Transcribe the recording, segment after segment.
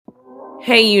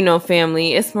Hey,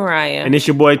 family, it's Mariah. And it's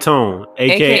your boy Tone,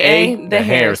 a.k.a. the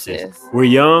Harrises. We're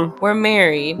young. We're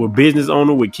married. We're business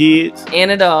owner with kids. And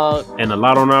a dog. And a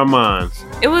lot on our minds.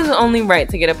 It was only right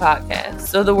to get a podcast,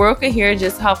 so the world could hear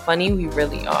just how funny we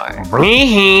really are.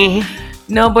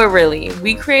 No, but really,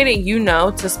 we created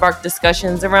to spark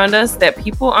discussions around us that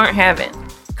people aren't having.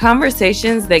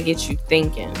 Conversations that get you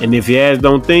thinking. And if your ass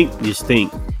don't think, you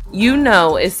stink.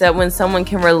 It's that when someone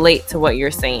can relate to what you're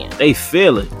saying. They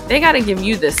feel it. They gotta give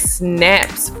you the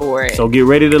snaps for it. So get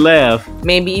ready to laugh.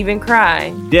 Maybe even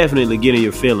cry. Definitely get in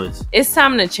your feelings. It's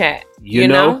time to chat. You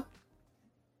know?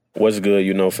 What's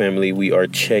good, family? We are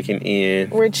checking in.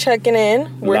 We're checking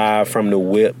in. Live from the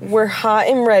whip. We're hot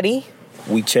and ready.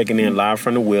 We checking in live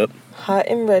from the whip. Hot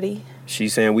and ready.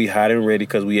 She's saying we hot and ready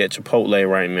because we at Chipotle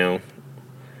right now.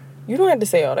 You don't have to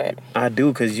say all that. I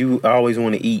do, because you always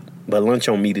want to eat. But lunch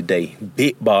on me today.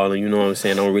 Big balling, you know what I'm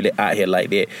saying? I'm really out here like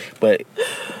that. But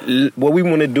what we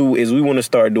want to do is we want to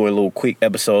start doing little quick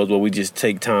episodes where we just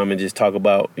take time and just talk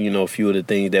about, a few of the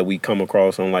things that we come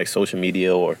across on like social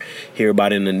media or hear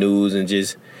about in the news and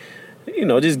just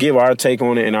give our take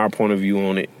on it and our point of view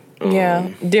on it.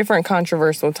 Different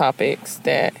controversial topics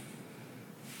that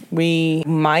we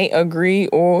might agree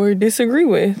or disagree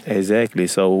with. Exactly.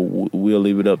 So we'll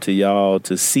leave it up to y'all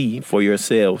to see for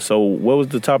yourself. So what was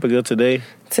the topic of today?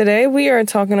 Today we are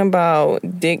talking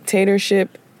about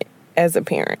dictatorship as a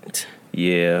parent.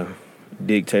 Yeah.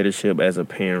 Dictatorship as a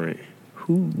parent.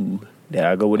 Who? There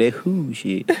I go with that who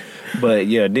shit. But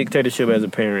yeah, dictatorship as a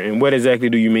parent. And what exactly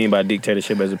do you mean by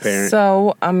dictatorship as a parent?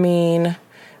 So,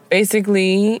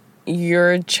 basically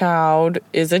your child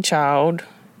is a child.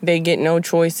 They get no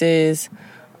choices.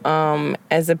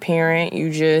 As a parent, you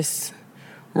just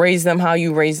raise them how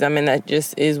you raise them, and that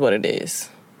just is what it is.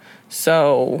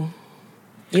 So,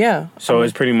 yeah. So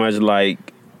it's pretty much like,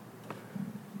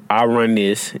 I run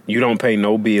this, you don't pay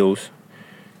no bills,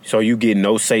 so you get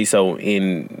no say-so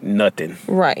in nothing.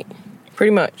 Right. Pretty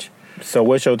much. So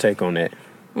what's your take on that?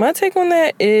 My take on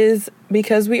that is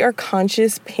because we are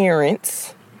conscious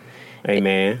parents.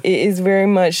 Amen. It is very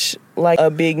much like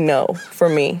a big no for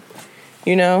me,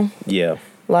 Yeah.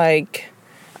 Like,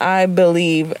 I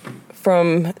believe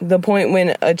from the point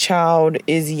when a child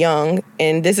is young,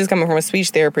 and this is coming from a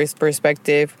speech therapist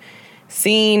perspective,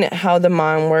 seeing how the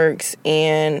mind works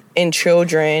and in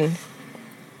children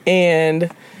and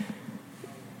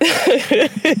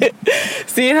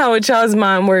seeing how a child's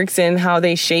mind works and how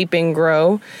they shape and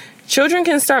grow, children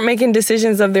can start making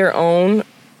decisions of their own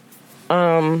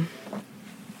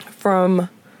from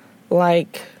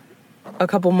like a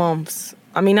couple months.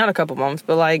 I mean, not a couple months,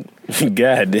 but like...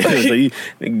 God damn. So you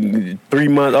 3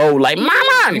 months old, like,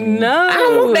 Mama! No. I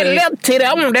don't want that left titty,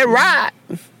 I want that right.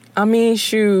 I mean,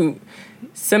 shoot.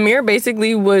 Samir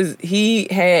basically he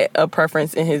had a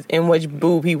preference in which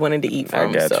boob he wanted to eat from.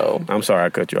 I got you. I'm sorry I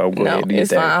cut you off. Go ahead,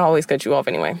 it's fine. I always cut you off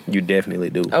anyway. You definitely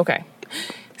do. Okay.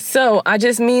 So, I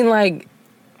just mean, like,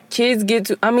 kids get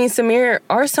to... I mean, Samir,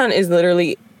 our son is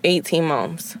literally 18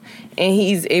 months, and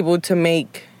he's able to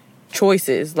make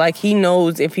choices. Like, he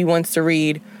knows if he wants to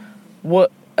read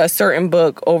a certain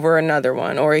book over another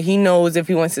one, or he knows if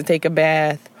he wants to take a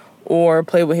bath or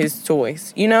play with his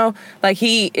toys. Like,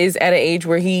 he is at an age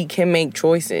where he can make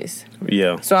choices.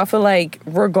 Yeah. So I feel like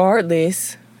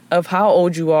regardless of how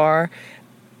old you are,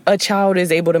 a child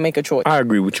is able to make a choice. I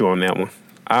agree with you on that one.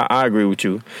 I agree with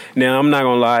you. Now, I'm not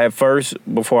going to lie. At first,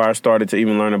 before I started to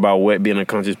even learn about what being a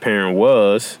conscious parent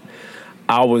was,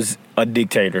 I was a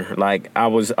dictator. Like, I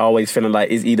was always feeling like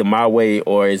it's either my way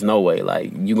or it's no way.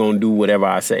 Like, you going to do whatever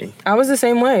I say. I was the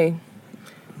same way.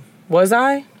 Was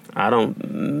I?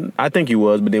 I think you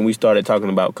was, but then we started talking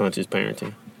about conscious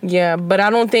parenting. Yeah, but I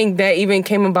don't think that even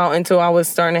came about until I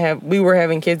was we were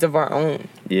having kids of our own.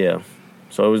 Yeah.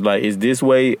 So it was like, it's this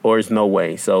way or it's no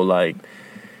way. So, like...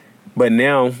 But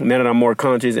now that I'm more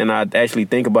conscious and I actually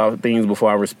think about things before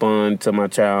I respond to my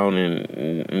child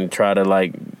and try to,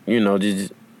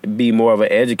 just be more of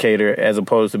an educator as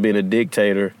opposed to being a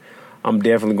dictator, I'm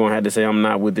definitely going to have to say I'm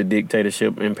not with the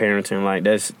dictatorship in parenting. Like,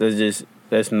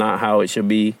 that's not how it should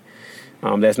be.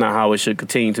 That's not how it should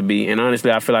continue to be. And honestly,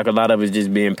 I feel like a lot of it's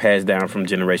just being passed down from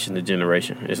generation to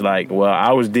generation. It's like, well,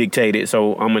 I was dictated,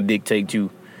 so I'm going to dictate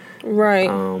you. Right.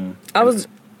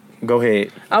 Go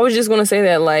ahead. I was just going to say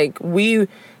that, like,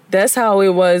 that's how it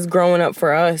was growing up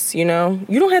for us, You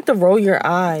don't have to roll your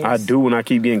eyes. I do when I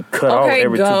keep getting cut off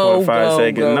every 2.5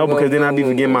 seconds. Because then I be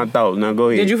forgetting my thoughts. Now, go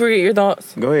ahead. Did you forget your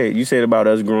thoughts? Go ahead. You said about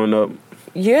us growing up.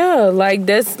 Yeah, like,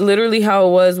 that's literally how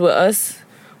it was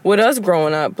with us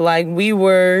growing up. Like, we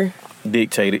were...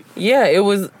 Dictated. Yeah, it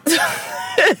was...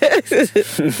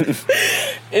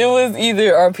 It was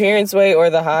either our parents' way or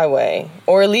the highway,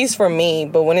 or at least for me.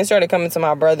 But when it started coming to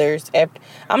my brothers,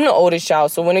 I'm the oldest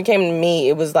child, so when it came to me,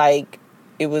 it was like,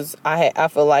 I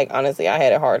feel like, honestly, I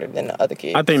had it harder than the other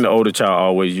kids. I think the older child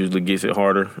always usually gets it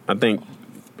harder. I think,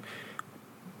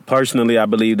 personally, I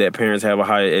believe that parents have a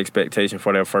higher expectation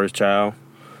for their first child.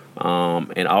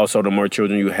 And also, the more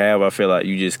children you have, I feel like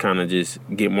you just kind of just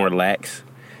get more lax.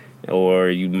 Or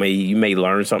you may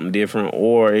learn something different,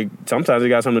 or sometimes it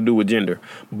got something to do with gender.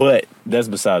 But that's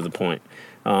besides the point.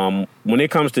 When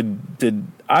it comes to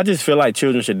I just feel like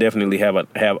children should definitely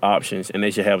have options, and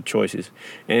they should have choices,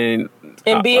 and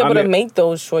be able to make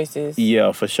those choices.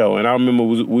 Yeah, for sure. And I remember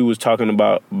we was talking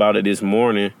about it this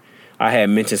morning. I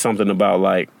had mentioned something about,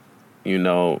 like, you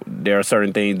know, there are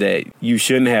certain things that you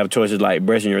shouldn't have choices, like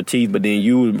brushing your teeth. But then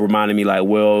you reminded me, like,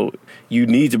 well, you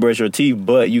need to brush your teeth,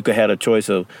 but you could have a choice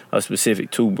of a specific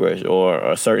toothbrush or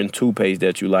a certain toothpaste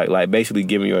that you like basically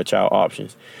giving your child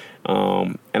options.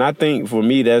 And I think for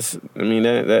me, I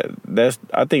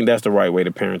think that's the right way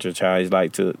to parent your child, is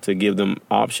like to give them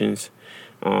options.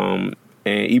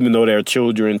 And even though they're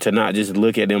children, to not just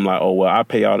look at them like, oh, well, I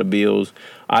pay all the bills,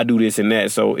 I do this and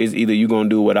that, so it's either you're going to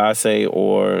do what I say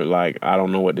or, like, I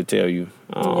don't know what to tell you.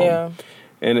 Yeah.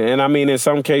 And I mean, in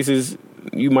some cases,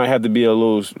 you might have to be a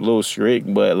little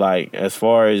strict, but, like, as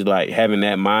far as, like, having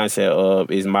that mindset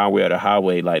of is my way or the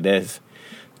highway, like,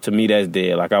 to me, that's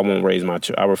dead. Like,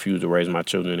 I refuse to raise my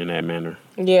children in that manner.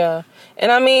 Yeah.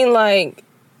 And I mean, like,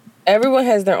 everyone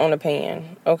has their own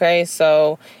opinion, okay?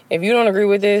 So if you don't agree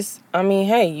with this, I mean,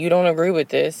 hey, you don't agree with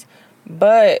this.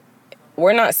 But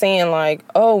we're not saying, like,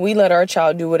 oh, we let our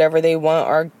child do whatever they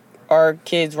want, our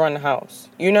kids run the house,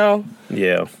 you know?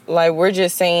 Yeah. Like, we're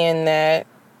just saying that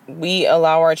we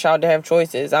allow our child to have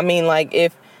choices. I mean, like,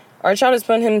 if our child is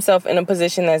putting himself in a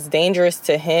position that's dangerous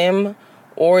to him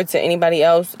or to anybody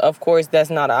else, of course, that's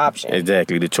not an option.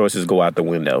 Exactly. The choices go out the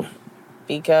window.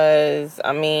 Because,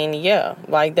 I mean, yeah,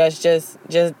 like, that's just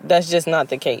not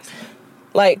the case.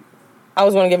 Like, I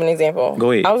was going to give an example.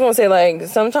 Go ahead. I was going to say, like,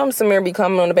 sometimes Samir be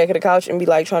coming on the back of the couch and be,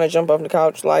 like, trying to jump off the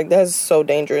couch. Like, that's so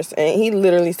dangerous. And he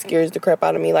literally scares the crap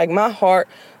out of me. Like, my heart,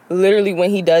 literally, when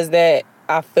he does that,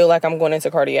 I feel like I'm going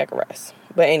into cardiac arrest.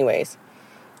 But anyways,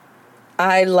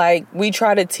 we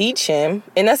try to teach him.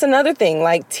 And that's another thing,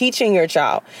 like, teaching your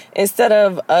child. Instead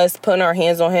of us putting our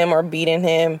hands on him or beating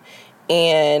him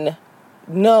and...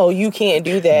 No, you can't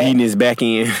do that. Beating his back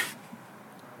in.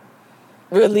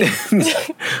 Really?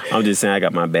 I'm just saying I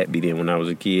got my back beat in when I was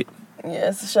a kid.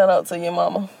 Yes, shout out to your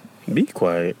mama. Be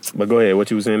quiet. But go ahead, what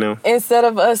you were saying now? Instead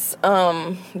of us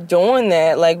doing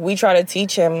that, like, we try to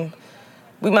teach him,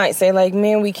 we might say, like,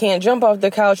 man, we can't jump off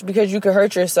the couch because you could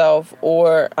hurt yourself.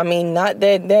 Or, I mean, not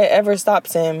that ever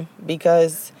stops him,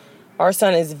 because our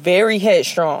son is very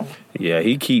headstrong. Yeah,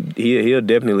 he'll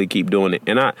definitely keep doing it.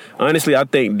 And I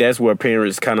think that's where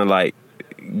parents kind of, like,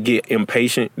 get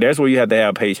impatient. That's where you have to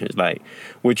have patience, like,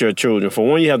 with your children. For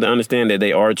one, you have to understand that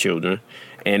they are children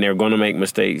and they're going to make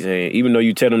mistakes. And even though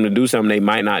you tell them to do something, they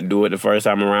might not do it the first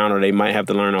time around, or they might have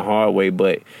to learn the hard way.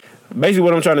 But basically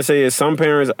what I'm trying to say is some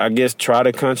parents, I guess, try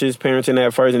to conscious parenting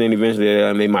at first, and then eventually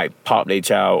they might pop their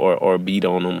child or beat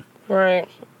on them. Right.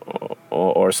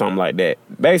 Or something like that.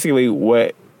 Basically,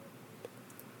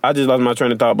 I just lost my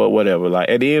train of thought, but whatever. Like,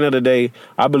 at the end of the day,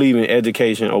 I believe in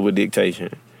education over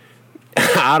dictation.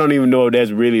 I don't even know if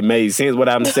that's really made sense what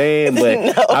I'm saying,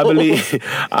 but no.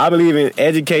 I believe in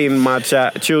educating my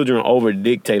children over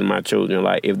dictating my children.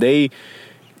 Like, if they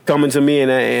coming to me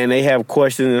and they have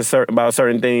questions about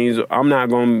certain things, I'm not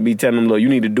going to be telling them, look, you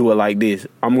need to do it like this.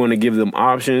 I'm going to give them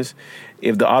options.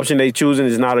 If the option they choosing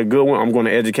is not a good one, I'm going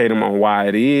to educate them on why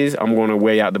it is. I'm going to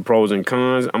weigh out the pros and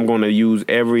cons. I'm going to use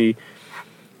every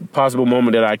possible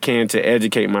moment that I can to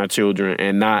educate my children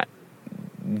and not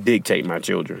dictate my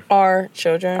children. Our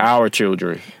children.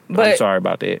 But, I'm sorry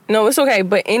about that. No, it's okay.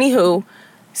 But anywho,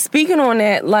 speaking on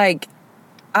that, like,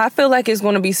 I feel like it's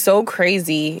going to be so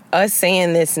crazy us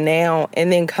saying this now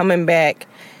and then coming back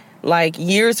like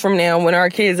years from now when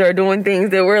our kids are doing things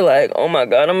that we're like, oh my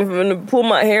God, I'm going to pull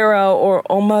my hair out, or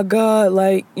oh my God,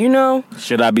 like, you know?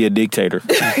 Should I be a dictator?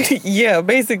 Yeah,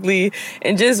 basically.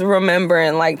 And just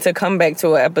remembering, like, to come back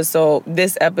to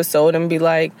this episode and be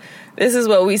like, this is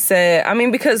what we said. I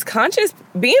mean, because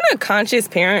being a conscious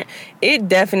parent, it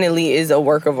definitely is a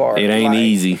work of art. It ain't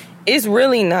easy. It's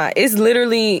really not. It's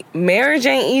literally, marriage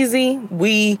ain't easy.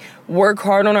 We work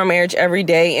hard on our marriage every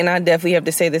day, and I definitely have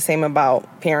to say the same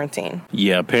about parenting.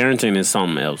 Yeah, parenting is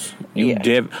something else.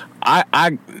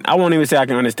 I won't even say I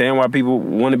can understand why people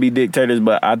want to be dictators,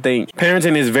 but I think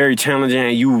parenting is very challenging,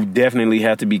 and you definitely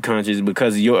have to be conscious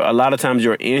because a lot of times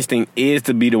your instinct is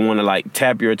to be the one to like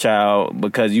tap your child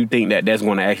because you think that that's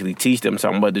going to actually teach them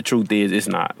something, but the truth is it's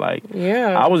not. Like,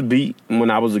 I was beat when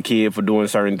I was a kid for doing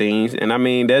certain things, and I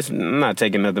mean I'm not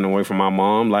taking nothing away from my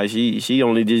mom. Like she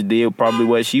only just did probably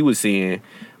what she was seeing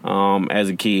as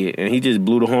a kid, and he just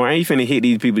blew the horn. Ain't finna hit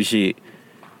these people's shit.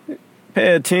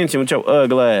 Pay attention with your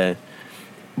ugly ass.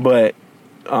 But,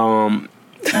 you know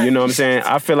what I'm saying?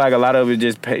 I feel like a lot of it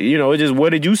just, it's just what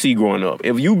did you see growing up?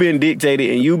 If you've been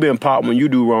dictated and you've been popped when you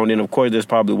do wrong, then of course that's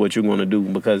probably what you're going to do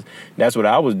because that's what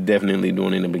I was definitely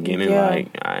doing in the beginning. Yeah.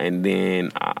 And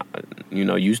then,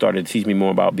 you started to teach me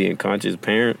more about being conscious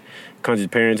parents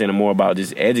and more about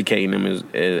just educating them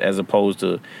as opposed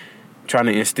to trying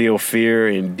to instill fear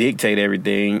and dictate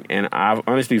everything. And I've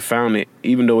honestly found it,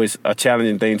 even though it's a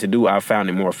challenging thing to do, I found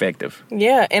it more effective.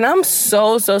 Yeah, and I'm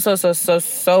so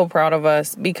proud of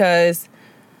us because,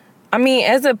 I mean,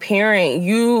 as a parent,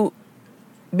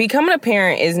 becoming a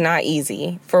parent is not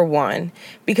easy, for one,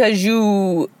 because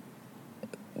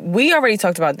we already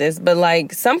talked about this, but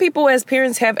like some people as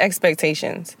parents have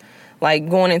expectations. Like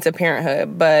going into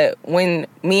parenthood. But when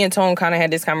me and Tone kind of had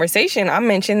this conversation, I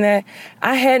mentioned that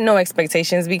I had no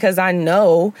expectations because I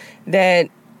know that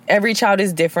every child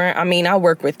is different. I mean, I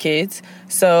work with kids.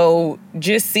 So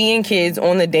just seeing kids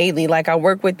on the daily, like I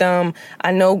work with them,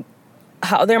 I know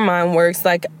how their mind works.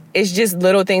 Like it's just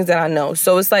little things that I know.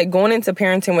 So it's like going into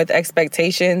parenting with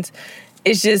expectations,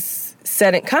 it's just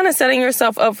setting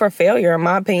yourself up for failure, in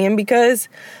my opinion, because,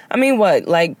 I mean,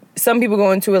 like, some people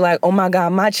go into it like, oh, my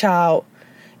God, my child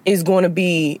is going to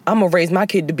be, I'm going to raise my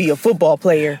kid to be a football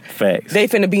player. Facts. They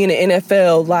finna be in the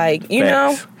NFL, like, you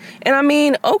know? And, I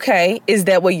mean, okay, is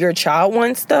that what your child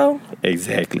wants, though?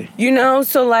 Exactly. You know?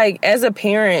 So, like, as a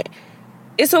parent,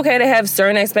 it's okay to have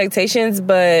certain expectations,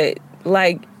 but,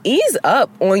 like, ease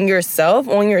up on yourself,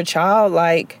 on your child,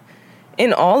 like,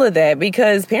 in all of that,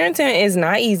 because parenting is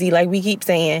not easy. Like we keep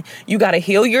saying, you got to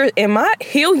heal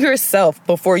yourself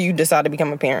before you decide to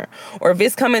become a parent. Or if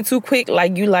it's coming too quick,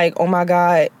 like you like, oh my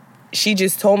God, she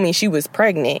just told me she was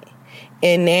pregnant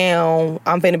and now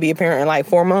I'm finna be a parent in like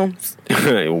 4 months.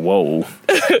 Whoa.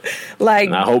 Like,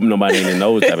 and I hope nobody in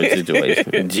those type of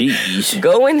situations. Jeez.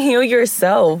 Go and heal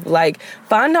yourself. Like,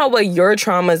 find out what your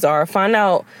traumas are. Find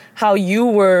out how you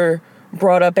were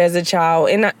brought up as a child.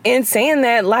 And saying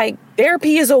that, like,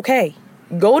 therapy is okay.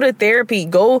 Go to therapy.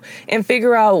 Go and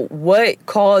figure out what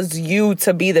caused you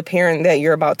to be the parent that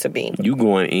you're about to be. You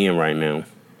going in right now.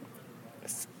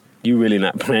 You really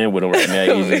not playing with them right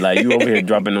now. You over here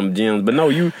dropping them gems. But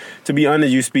no, to be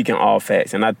honest, you speaking all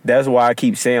facts. And that's why I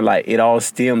keep saying, like, it all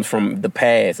stems from the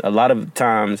past. A lot of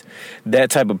times, that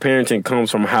type of parenting comes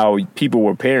from how people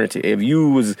were parented. If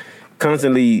you was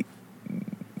constantly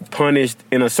punished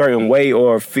in a certain way,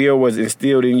 or fear was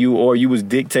instilled in you, or you was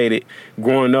dictated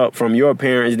growing up from your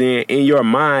parents, then in your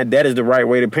mind, that is the right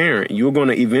way to parent. You're going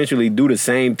to eventually do the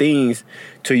same things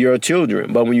to your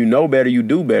children. But when you know better, you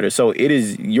do better. So it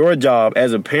is your job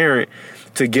as a parent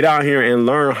to get out here and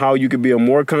learn how you can be a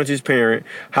more conscious parent,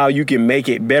 how you can make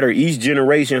it better each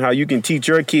generation, how you can teach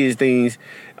your kids things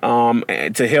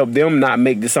to help them not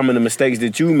make some of the mistakes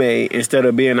that you made, instead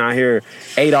of being out here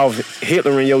Adolf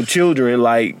Hitler and your children.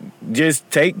 Like, just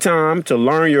take time to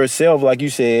learn yourself, like you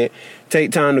said.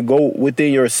 Take time to go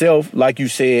within yourself, like you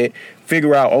said.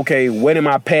 Figure out, okay, what in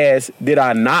my past did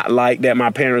I not like that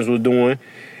my parents were doing,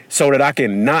 so that I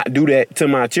can not do that to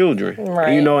my children.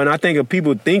 Right. You know, and I think if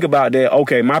people think about that,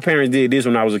 okay, my parents did this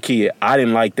when I was a kid. I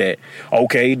didn't like that.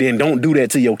 Okay, then don't do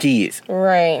that to your kids.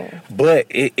 Right. But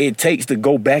it takes to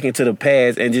go back into the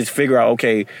past and just figure out,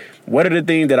 okay, what are the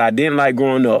things that I didn't like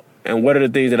growing up, and what are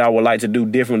the things that I would like to do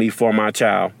differently for my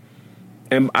child?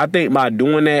 And I think by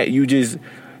doing that,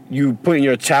 you putting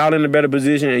your child in a better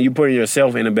position, and you putting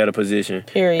yourself in a better position.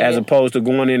 Period. As opposed to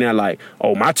going in there like,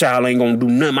 oh, my child ain't gonna do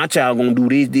nothing. My child gonna do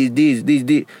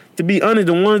this. To be honest,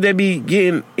 the ones that be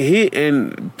getting hit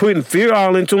and putting fear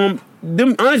all into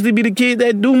them honestly be the kids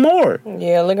that do more.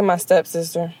 Yeah, look at my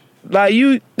stepsister. Like,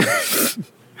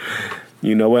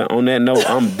 you know what? On that note,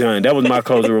 I'm done. That was my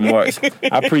closing remarks.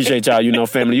 I appreciate y'all,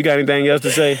 family. You got anything else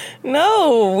to say?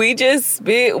 No, we just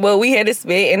spit what we had to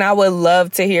spit, and I would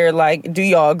love to hear, like, do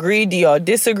y'all agree? Do y'all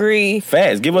disagree?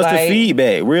 Facts. Give us the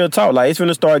feedback. Real talk. Like, it's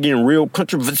gonna start getting real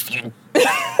controversial.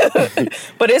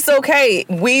 But it's okay.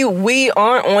 We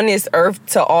aren't on this earth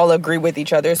to all agree with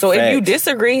each other. So Facts. If you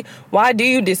disagree, why do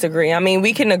you disagree? I mean,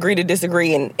 we can agree to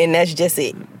disagree, and that's just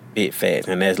it. It fast,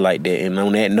 and that's like that. And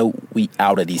on that note, we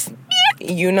out of this.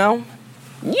 You know?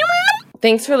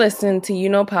 Thanks for listening to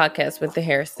Podcast with the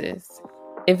Harrises.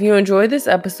 If you enjoyed this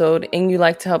episode and you'd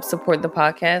like to help support the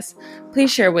podcast,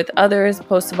 please share with others,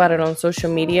 post about it on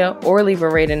social media, or leave a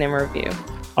rating and review.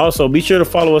 Also, be sure to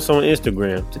follow us on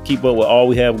Instagram to keep up with all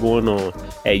we have going on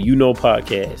at You Know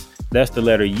Podcast. That's the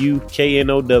letter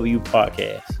UKNOW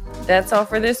Podcast. That's all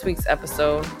for this week's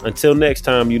episode. Until next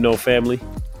time, You Know family.